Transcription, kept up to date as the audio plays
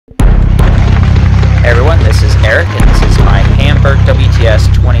Eric, and this is my Hamburg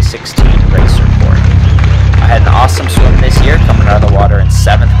WTS 2016 race report. I had an awesome swim this year, coming out of the water in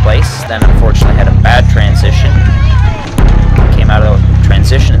 7th place, then unfortunately had a bad transition. Came out of the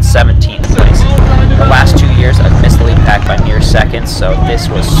transition in 17th place. The last 2 years I've missed the lead pack by mere seconds, so this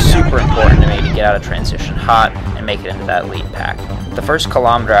was super important to me to get out of transition hot and make it into that lead pack. The first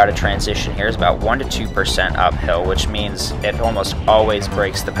kilometer out of transition here is about 1 to 2% uphill, which means it almost always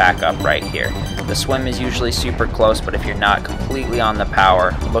breaks the pack up right here. The swim is usually super close, but if you're not completely on the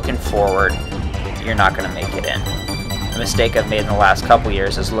power, looking forward, you're not going to make it in. The mistake I've made in the last couple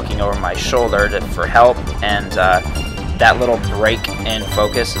years is looking over my shoulder for help, and that little break in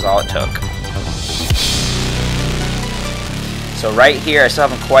focus is all it took. So right here, I still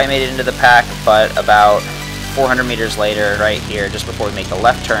haven't quite made it into the pack, but about 400 meters later, right here, just before we make the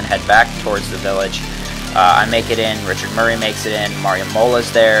left turn, head back towards the village, I make it in, Richard Murray makes it in, Mario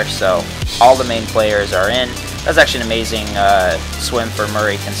Mola's there, so all the main players are in. That's actually an amazing swim for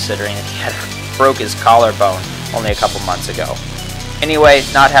Murray, considering that he broke his collarbone only a couple months ago. Anyway,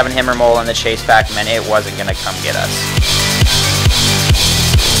 not having him or Mola in the chase pack meant it wasn't going to come get us.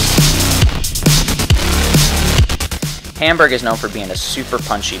 Hamburg is known for being a super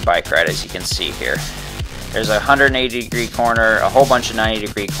punchy bike ride, as you can see here. There's a 180-degree corner, a whole bunch of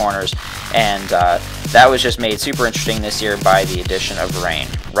 90-degree corners, and that was just made super interesting this year by the addition of rain.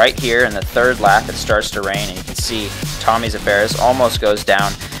 Right here in the 3rd lap, it starts to rain, and you can see Tommy Zaferes almost goes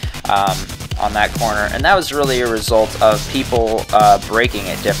down on that corner, and that was really a result of people braking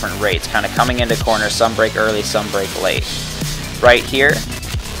at different rates, kind of coming into corners. Some brake early, some brake late. Right here,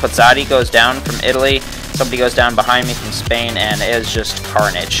 Pozzotti goes down from Italy, somebody goes down behind me from Spain, and it is just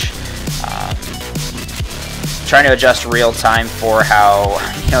carnage. Trying to adjust real time for how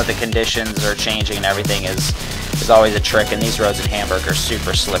the conditions are changing and everything is always a trick, and these roads in Hamburg are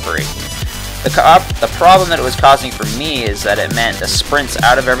super slippery. The problem that it was causing for me is that it meant the sprints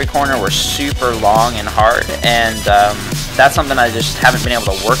out of every corner were super long and hard, and that's something I just haven't been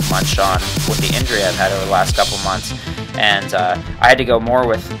able to work much on with the injury I've had over the last couple months. And I had to go more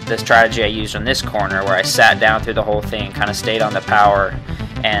with the strategy I used on this corner, where I sat down through the whole thing, kind of stayed on the power,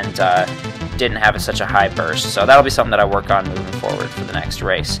 and didn't have such a high burst. So that'll be something that I work on moving forward for the next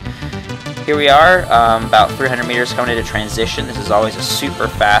race. Here we are, about 300 meters coming into transition. This is always a super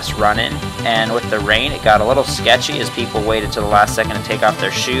fast run-in, and with the rain it got a little sketchy as people waited till the last second to take off their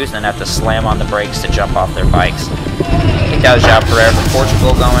shoes and then have to slam on the brakes to jump off their bikes. I think that was João Pereira from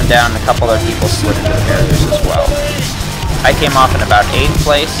Portugal going down, and a couple other people slid into the barriers as well. I came off in about 8th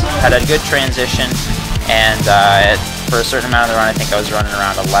place, had a good transition, and for a certain amount of the run I think I was running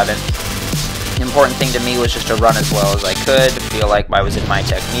around 11th. The important thing to me was just to run as well as I could, feel like I was in my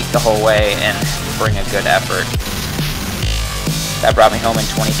technique the whole way, and bring a good effort. That brought me home in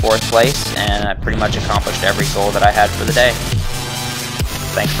 24th place, and I pretty much accomplished every goal that I had for the day.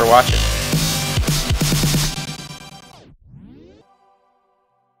 Thanks for watching.